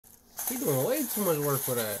He doing way too much work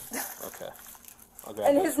for that. Okay.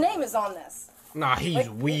 And his name is on this. Nah, he's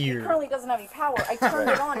weird. He currently doesn't have any power. I turned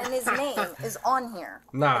it on, and his name is on here.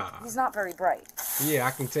 Nah. Like, he's not very bright. Yeah,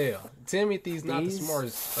 I can tell. Timothy's not the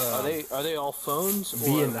smartest. Are they all phones?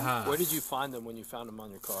 Be in the hive. Where did you find them when you found them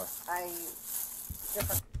on your car?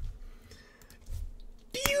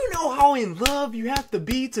 Do you know how in love you have to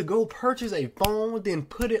be to go purchase a phone, then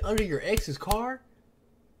put it under your ex's car?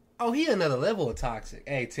 Oh, he another level of toxic.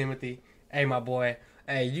 Hey, Timothy. Hey, my boy.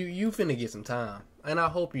 Hey, you finna get some time. And I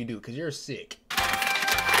hope you do, because you're sick.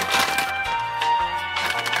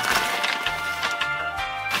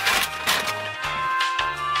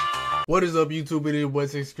 What is up, YouTube? It is your boy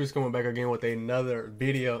TexasChris coming back again with another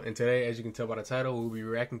video. And today, as you can tell by the title, we'll be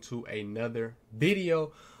reacting to another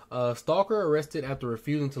video. Stalker arrested after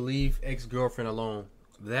refusing to leave ex-girlfriend alone.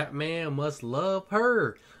 That man must love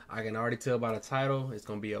her. I can already tell by the title. It's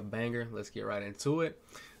going to be a banger. Let's get right into it.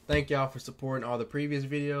 Thank y'all for supporting all the previous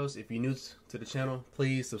videos. If you're new to the channel,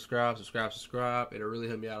 please subscribe. It'll really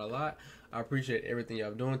help me out a lot. I appreciate everything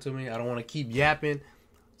y'all doing to me. I don't want to keep yapping.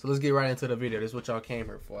 So let's get right into the video. This is what y'all came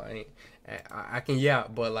here for. I can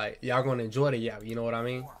yap, but like y'all gonna enjoy the yap. You know what I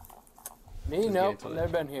mean? Me, no. I've never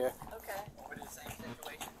been here. Okay. We're in the same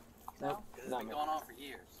situation. No? Because it's been going on for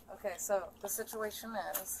years. Okay, so the situation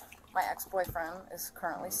is my ex-boyfriend is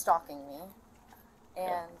currently stalking me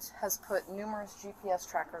and has put numerous GPS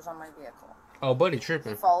trackers on my vehicle. Oh, buddy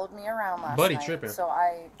tripping. He followed me around last night. Tripping. So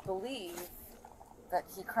I believe that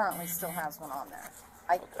he currently still has one on there.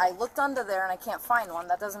 I looked under there and I can't find one.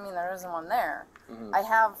 That doesn't mean there isn't one there. I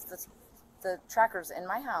have the trackers in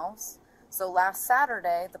my house. So last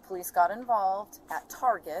Saturday, the police got involved at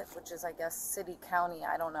Target, which is, I guess, city, county,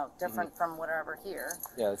 I don't know, different from whatever here.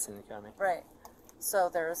 Yeah, it's in the county. Right. So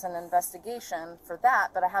there's an investigation for that,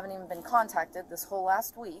 but I haven't even been contacted this whole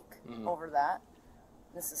last week over that.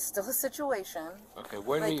 This is still a situation. Okay,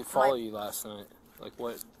 where did he follow you last night? Like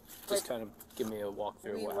what? Just kind of give me a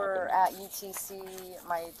walkthrough. We what were happened. at UTC.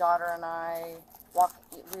 My daughter and I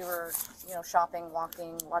we were, shopping,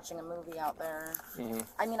 walking, watching a movie out there.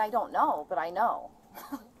 I mean, I don't know, but I know.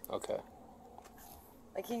 Okay.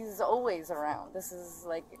 Like, he's always around. This is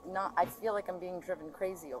like not. I feel like I'm being driven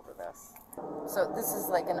crazy over this. So this is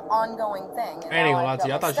like an ongoing thing. And I ain't gonna lie to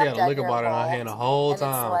you. I thought she had a liquor bottle in her hand the whole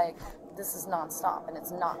time. It's like, this is nonstop, and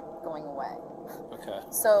it's not going away. Okay.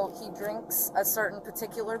 So he drinks a certain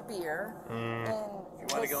particular beer. And if you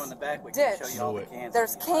want to go in the back, we can show you all the cans.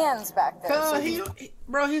 There's cans back there. So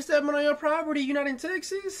bro, he's stepping on your property. You not in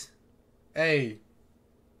Texas? Hey,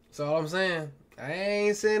 that's all I'm saying. I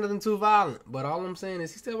ain't saying nothing too violent, but all I'm saying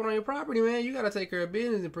is he's stepping on your property, man. You gotta take care of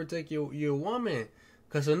business and protect your woman.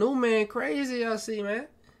 Cause a new man crazy, I see, man.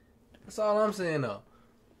 That's all I'm saying, though.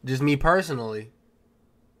 Just me personally.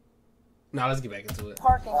 Now let's get back into it.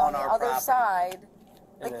 Parking on the other side,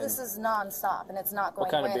 like this is nonstop, and it's not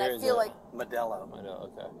going away. and I feel like Modelo.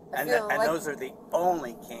 Okay. And those are the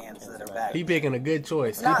only cans that are back. He picking a good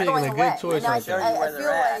choice. He picking a good choice right there. I feel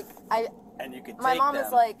like and you can my mom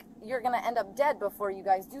is like, you're gonna end up dead before you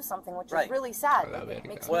guys do something, which is really sad. Like, it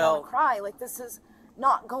makes me want to cry. Like, this is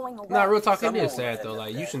not going away. No, real talk, it is sad though.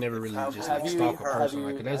 Like, you should never really just like stalk a person.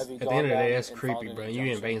 Like, that's at the end of the day, that's creepy, bro.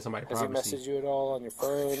 You invading somebody's privacy. Has he messaged you at all on your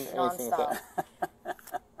phone? Anything like that?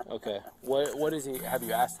 Okay. What is he? Have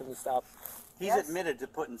you asked him to stop? He's admitted to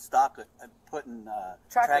putting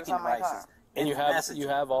tracking devices. And you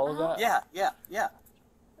have all of that? Yeah.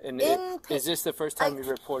 And is this the first time you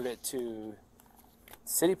reported it to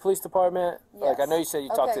city police department? Yes. Like, I know you said you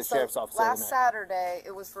talked to the sheriff's office. Last Saturday,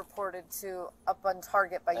 it was reported to up on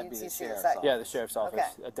Target by UTC. Yeah, the sheriff's office.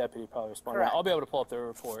 Okay. A deputy probably responded. I'll be able to pull up their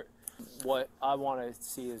report. What I want to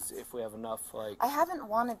see is if we have enough, like... I haven't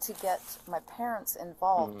wanted to get my parents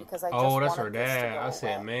involved because I just wanted that's her dad. I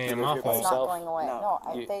said, man, my fault. It's not going away. No,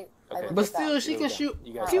 but still, she can shoot.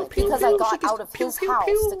 Because I got out of his house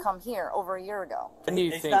to come here over a year ago.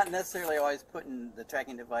 He's not necessarily always putting the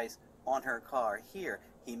tracking device on her car here.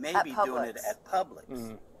 He may be doing it at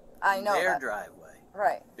Publix. I know their driveway.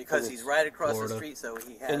 Right. Because he's right across the street, so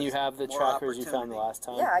he has. And you have the trackers you found the last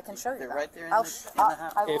time? Yeah, I can show you. They're right there in the house.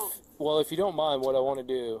 If you don't mind, what I want to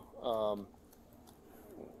do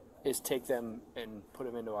is take them and put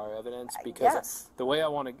them into our evidence, because the way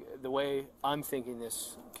I'm thinking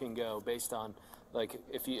this can go, based on, like,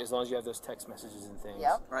 as long as you have those text messages and things.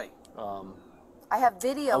 Yep. Right. I have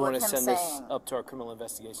video of him saying. I want to send this up to our criminal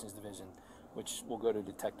investigations division, which will go to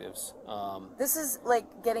detectives. This is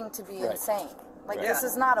like getting to be insane. Like, this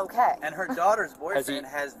is not okay. And her daughter's boyfriend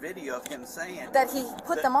has video of him saying that he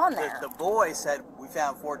put them on there. The boy said, we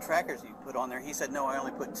found 4 trackers you put on there. He said, no, I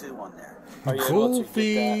only put 2 on there. Are you able to get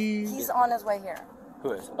that? He's on his way here.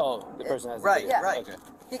 Who is? Oh, the person has the right, video. right. Okay.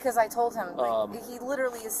 Because I told him, like, he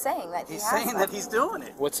literally is saying that he's saying that he's doing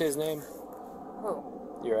it. What's his name? Who?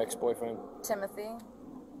 Your ex-boyfriend? Timothy.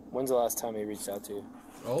 When's the last time he reached out to you?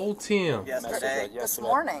 Old Tim. Yesterday. This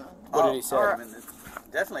morning. What did he say?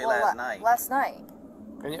 Definitely last night. Last night.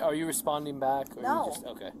 And are you responding back? Or No. You just,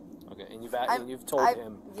 okay. Okay. And you've told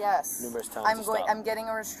him numerous times I'm getting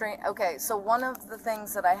a restraint. Okay, so one of the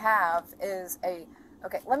things that I have is a...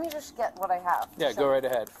 Okay, let me just get what I have. Yeah, go right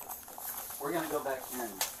ahead. We're going to go back in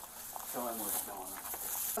and show him what's going on.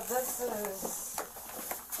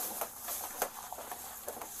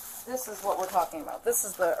 This is what we're talking about. This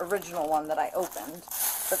is the original one that I opened.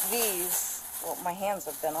 But these, well, my hands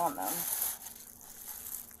have been on them.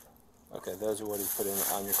 Okay, those are what he put in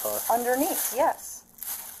on your car? Underneath, yes.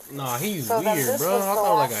 Nah, he's so weird, bro. I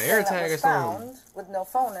thought like an air tag or something. With no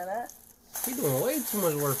phone in it. He doing way too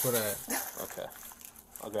much work for that. Okay.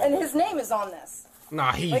 And his name is on this.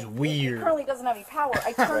 Nah, he's weird. He currently doesn't have any power.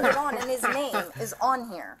 I turned it on, and his name is on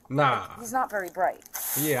here. Nah. He's not very bright.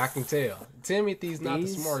 Yeah, I can tell. Timothy's not the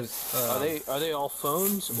smartest. Are they all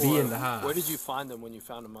phones? Be in the house. Where did you find them when you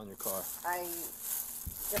found them on your car?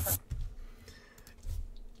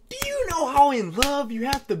 Do you know how in love you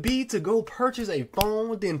have to be to go purchase a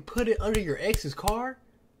phone, then put it under your ex's car?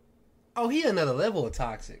 Oh, he another level of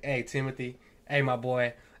toxic. Hey, Timothy. Hey, my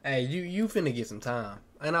boy. Hey, you finna get some time.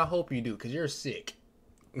 And I hope you do, because you're sick.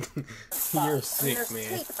 You're sick, there's man.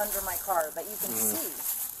 There's tape under my car that you can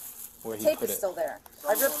see. Where he tape put is it. still there.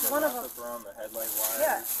 I ripped one of them. Around the headlight wire.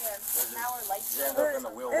 Yeah. Now our lights Yeah, they're in the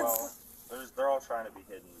wheel well. They're all trying to be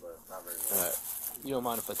hidden, but not very well. Alright. You don't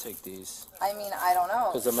mind if I take these? I mean, I don't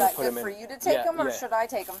know. Is that good for you to take them, or should I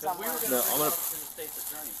take them somewhere? No, I'm gonna.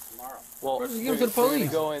 Well, give them to the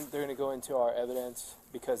police. They're gonna go into our evidence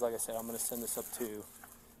because, like I said, I'm gonna send this up to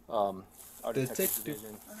our detective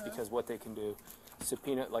division because what they can do,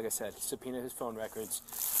 subpoena. Like I said, subpoena his phone records.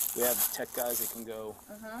 We have tech guys that can go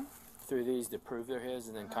through these to prove they're his,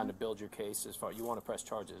 and then kind of build your case as far. You want to press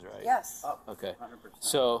charges, right? Yes. Okay. 100%.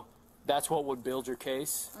 So that's what would build your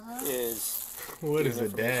case is. What is the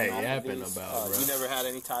dad yapping about, bro? You never had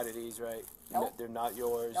any tie to these, right? Nope. They're not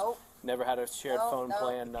yours. Nope. Never had a shared phone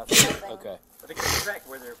plan, nothing. Okay. But they can track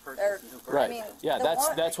where they're purchasing. Right. I mean, yeah,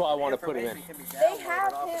 that's why I want to put him in. They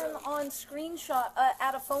have him on screenshot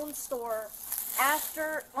at a phone store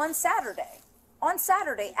on Saturday. On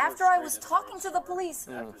Saturday, after I was talking to the police,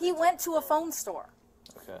 he went to a phone store.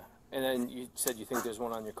 Okay. And then you said you think there's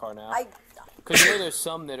one on your car now? Because you know there's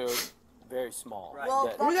some that are very small. Right.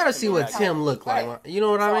 Well, We gotta see what Tim looked like. Right. You know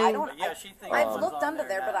what I mean? I've looked under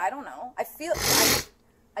there, but I don't know. I feel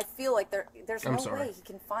like there's no way he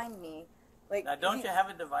can find me. Like, now, don't you have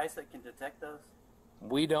a device that can detect those?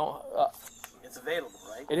 We don't. It's available,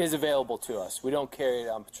 right? It is available to us. We don't carry it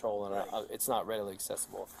on patrol, and it's not readily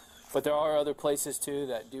accessible. But there are other places too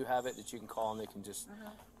that do have it that you can call, and they can just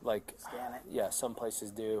like scan it. Yeah, some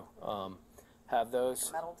places do have those.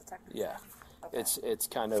 Metal detectors. Yeah, okay. It's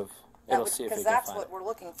kind of it'll see if it can find it. Because that's what we're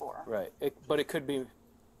looking for. Right. But it could be.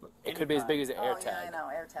 It could be as big as an air tag. Yeah, I know,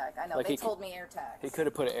 air tag. I know, like they told me air tags. He could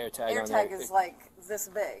have put an air tag on there. Air tag is like this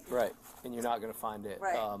big. Right, and you're not going to find it.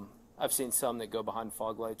 Right. I've seen some that go behind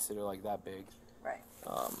fog lights that are like that big. Right.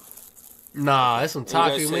 Nah, there's some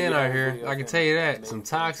toxic men out here. I can tell you that. Some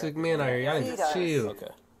toxic men out here. Y'all need to chill. Okay.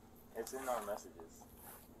 It's in our messages.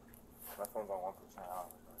 My phone's on 1%.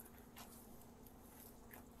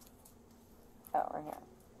 Oh, right here.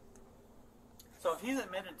 So if he's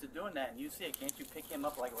admitted to doing that and you see it, can't you pick him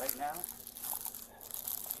up like right now?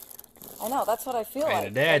 I know, that's what I feel like.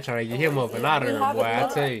 The dad trying to get him up and out of there, boy. I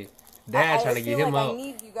tell you. Dad trying to get him up. I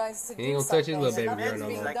need you guys to he ain't gonna touch his little baby girl no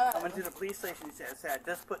more. Like, I went to the police station and said, I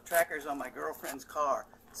just put trackers on my girlfriend's car.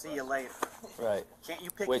 See you later. Right. Can't you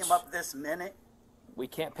pick him up this minute? We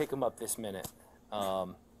can't pick him up this minute.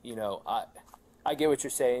 You know, I get what you're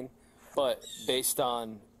saying, but based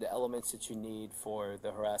on the elements that you need for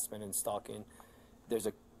the harassment and stalking, there's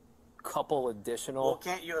a couple additional. Well,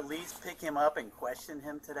 can't you at least pick him up and question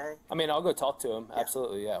him today? I mean, I'll go talk to him. Yeah.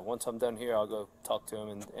 Absolutely, yeah. Once I'm done here, I'll go talk to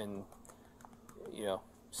him and you know,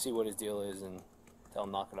 see what his deal is and tell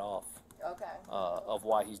him knock it off. Okay. Of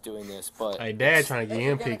why he's doing this, but hey, Dad trying to get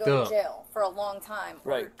him picked up. You're gonna go to jail for a long time,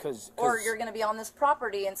 right? Or you're gonna be on this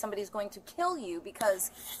property and somebody's going to kill you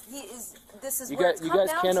because he is. This is you where guys. You guys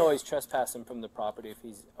can't always trespass him from the property if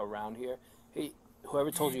he's around here.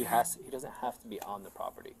 Whoever told you he doesn't have to be on the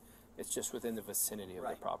property. It's just within the vicinity of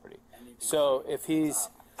the property. So if he's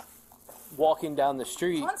walking down the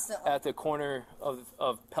street at the corner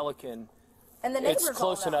of Pelican. And the neighbors it's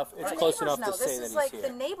close enough. It's close enough to say that he's here. This is like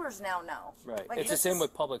the neighbors now know. Right. Like, it's the same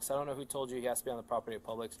with Publix. I don't know who told you he has to be on the property of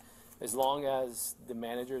Publix. As long as the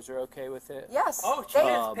managers are okay with it. Yes. Oh, she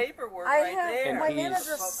has paperwork I right have there. my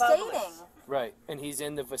manager stating. Right, and he's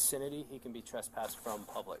in the vicinity, he can be trespassed from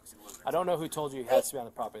Publix. I don't know who told you he has to be on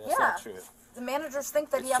the property. That's not true. The managers think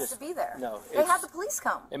that he has to be there. No. They had the police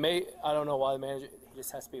come. It may, I don't know why the manager, he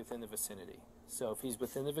just has to be within the vicinity. So if he's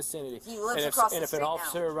within the vicinity, he lives across the and if street an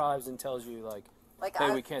officer now. arrives and tells you, like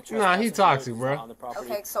hey, we can't Nah, he toxic, bro. on the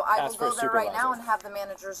property, okay, so I will go there right supervisor. now and have the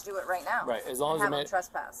managers do it right now. Right, as long as have them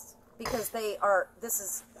trespassed. Because they are, this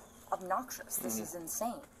is obnoxious. This is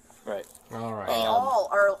insane. Right. All right. They all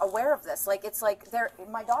are aware of this. Like, it's like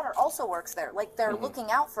my daughter also works there. Like, they're looking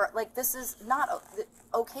out for it. Like, this is not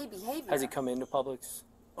okay behavior. Has he come into Publix?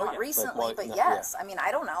 Not recently, like, but no, yes. I mean, I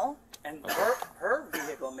don't know. And her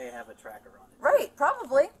vehicle may have a tracker on it. Right,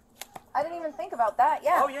 probably. I didn't even think about that.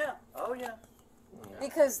 Yeah. Oh, yeah. Oh, yeah.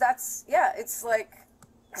 Because that's, yeah, it's like...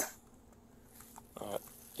 All right.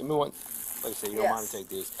 Give me one. Like I said, you don't mind to take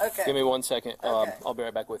these. Okay. Give me 1 second. Okay. I'll be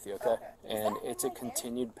right back with you, okay? And it's a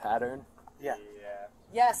continued pattern. Yeah.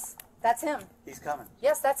 Yes, that's him. He's coming.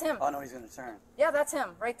 Yes, that's him. Oh, no, he's going to turn. Yeah, that's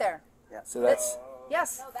him, right there. Yeah. So that's...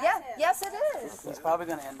 Yes, yes, it is. He's probably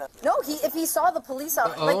going to end up... No, if he saw the police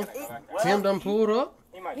out, like... Tim done pulled up?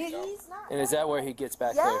 He's not. And is that where he gets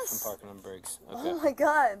back there from parking on Briggs? Okay. Oh my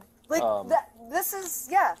God. Like, this is,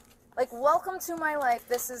 like, welcome to my life.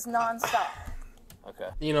 This is nonstop. Okay.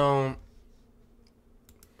 You know,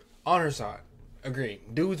 on her side, agree.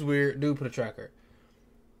 Dude's weird. Dude put a tracker.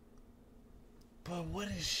 But what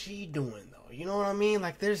is she doing, though? You know what I mean?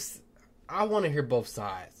 Like, I want to hear both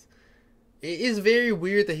sides. It is very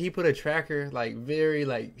weird that he put a tracker,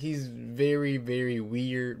 he's very, very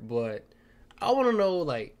weird, but I want to know,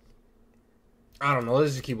 like, I don't know.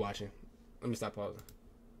 Let's just keep watching. Let me stop pausing.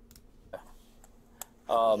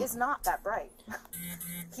 He is not that bright.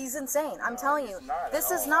 He's insane. I'm telling you,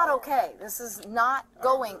 this is not okay. This is not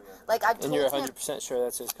going. Like, I've told him. And you're 100% sure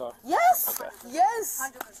that's his car? Yes. Okay. Yes.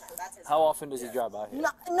 100%. That's his car. How often does he drive by here?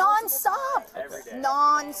 Non-stop. Every day.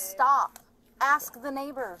 Non-stop. Ask the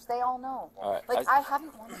neighbors. They all know. All right. Like, I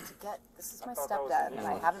haven't wanted to get, this is my stepdad, and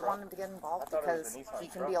I haven't wanted him to get involved because he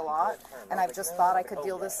can be a lot, and I've just thought I could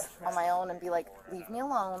deal this on my own and be like, leave me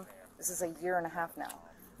alone. This is a year and a half now.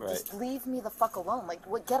 Right. Just leave me the fuck alone. Like,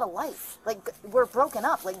 get a life. Like, we're broken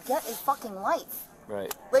up. Like, get a fucking life.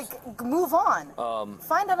 Right. Like, move on.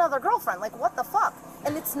 Find another girlfriend. Like, what the fuck?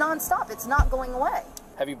 And it's nonstop. It's not going away.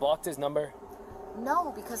 Have you blocked his number?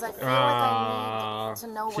 No, because I feel like I need to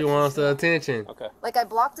know what she wants the attention. Okay. Like, I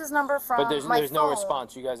blocked his number from But there's my no phone.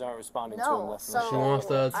 response. You guys aren't responding to him. So she wants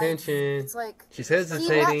the attention. It's like she's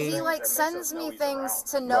hesitating. He like sends me things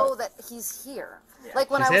to know that he's here.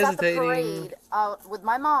 Like when I was at the parade with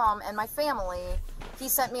my mom and my family, he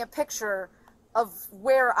sent me a picture of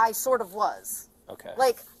where I sort of was. Okay.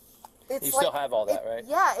 Like, it's you like, still have all that, right?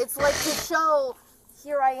 Yeah, it's like to show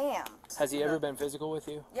here I am. Has he ever been physical with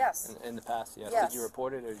you? Yes. In the past, yes. Yes. Did you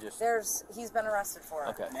report it or just? He's been arrested for it.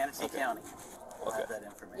 Okay. Manatee County. Okay. Have that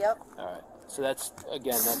information. Yep. All right. So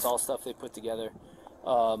that's all stuff they put together.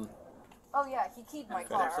 Oh yeah, he keyed my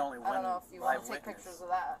car. There's only I don't know if you want to take witness. pictures of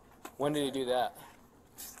that. When did he do that?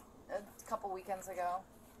 A couple weekends ago.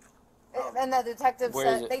 And the detective Where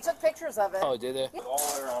said is it? they took pictures of it. Oh, did they? All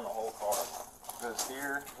the way around the whole car. Just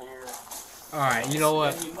here. All right, you know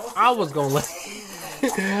what? I was gonna let see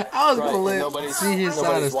his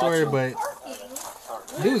side of the story, but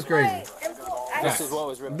dude's crazy. This is what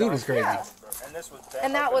was ripped Dude off. is crazy. And this was bent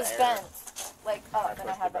And that up was in the air. bent, like up, and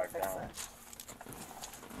I had them fix it.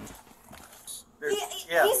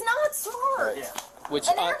 He's not smart. Yeah. Which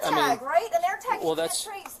An air tag, I mean, right? An air tag. well, you that's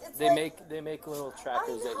can't trace. It's they like, make little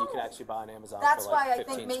trackers that you can actually buy on Amazon. That's for like why I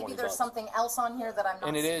 15, think maybe 20 there's bucks. something else on here that I'm not.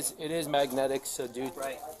 And it is magnetic, so dude.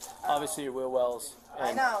 Right. Obviously, your wheel wells.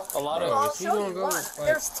 I know. A lot Well, of I'll show you one.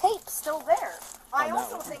 There's tape still there. I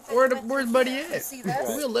also think that Where's Buddy at? See this?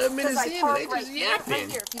 We're 11 minutes Because I in, and park they right just here, right yapping.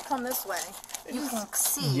 here. If you come this way, you can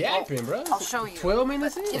see. Yapping, bro. I'll show you. 12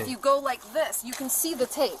 minutes in. If you go like this, you can see the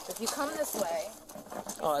tape. If you come this way,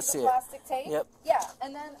 Oh, I see it. plastic tape. Yep. Yeah,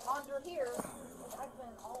 and then under here, I've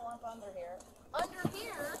been all up under here. Under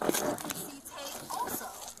here, you can see tape also.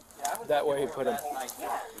 That way he put him.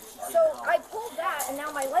 Yeah. So I pulled that, and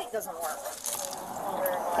now my light doesn't work.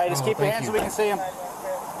 Hey, just keep your hands so we can see them.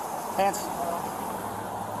 Hands. Step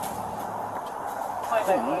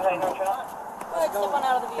on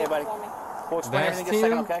out of the Hey, vehicle buddy. for me. We'll explain That's everything in a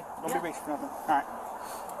second, Tim? okay? Don't be reaching for nothing. All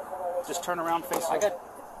right. Just turn around, face up.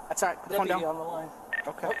 That's all right. Put the phone down. on the line.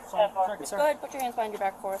 Okay. Go ahead, put your hands behind your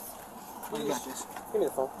back for us. What do you got, Jason? Give me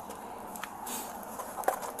the phone.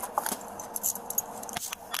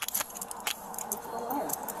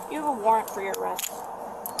 You have a warrant for your arrest.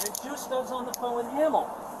 Juice was on the phone with him.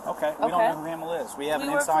 Okay. We don't know who Hamill is. We have an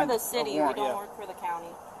inside. We work for the city. We don't work for the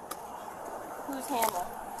county. Who's Hamill?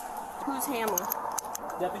 Who's Hamill?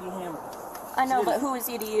 Deputy Hamill. I know, but who is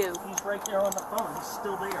he to you? He's right there on the phone. He's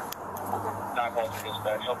still there. Okay. Not going to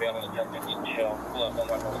dispatch. He'll be on the 10 minutes chill. Look,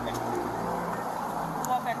 one more.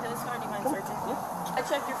 Walk back to this car. Do you mind searching? Yeah. I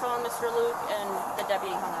checked your phone, Mr. Luke, and the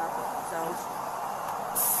deputy hung up. So.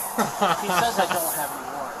 He says I don't have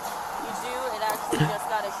any warrants. You do. It actually just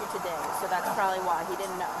got issued today, so that's probably why he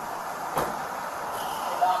didn't know.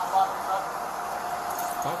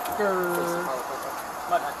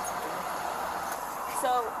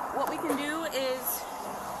 So what we can do is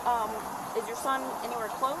your son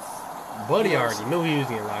anywhere close? Buddy already knew he was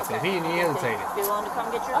getting locked up. He hesitated. Do you want him to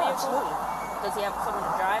come get your vehicle? Absolutely. Does he have someone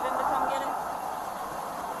to drive him to come get him?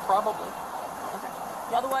 Probably. Okay.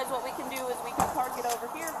 Otherwise, what we can do is we can park it over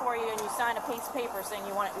here for you, and you sign a piece of paper saying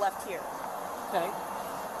you want it left here. Okay.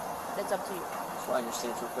 It's up to you. Slide your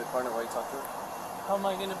stance real quick, partner, while you talk to her. How am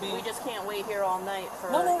I going to be? We just can't wait here all night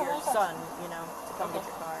for No, your son, you know, to come get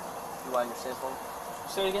your car. You widen your stance for me?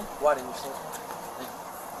 Say it again? Widen your stance.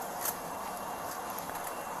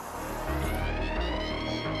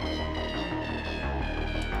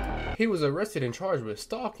 He was arrested and charged with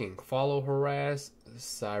stalking, follow, harass,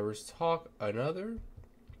 Cyrus talk, another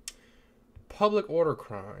public order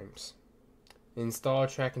crimes, install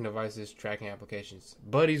tracking devices, tracking applications.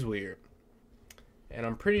 But he's weird, and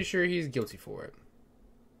I'm pretty sure he's guilty for it.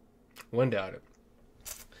 Wouldn't doubt it.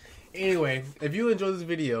 Anyway, if you enjoyed this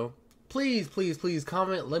video, please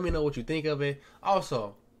comment. Let me know what you think of it.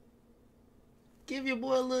 Also, give your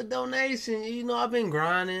boy a little donation. You know, I've been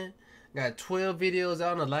grinding. Got 12 videos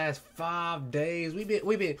out in the last 5 days. We've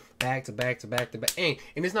been back to back. And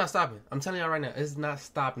it's not stopping. I'm telling y'all right now, it's not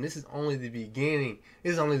stopping. This is only the beginning.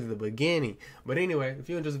 This is only the beginning. But anyway, if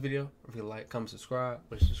you enjoyed this video, if you like, comment, subscribe.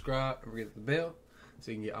 Please subscribe and forget the bell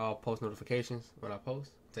so you can get all post notifications when I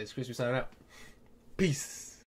post. TexasChris, we signing out. Peace.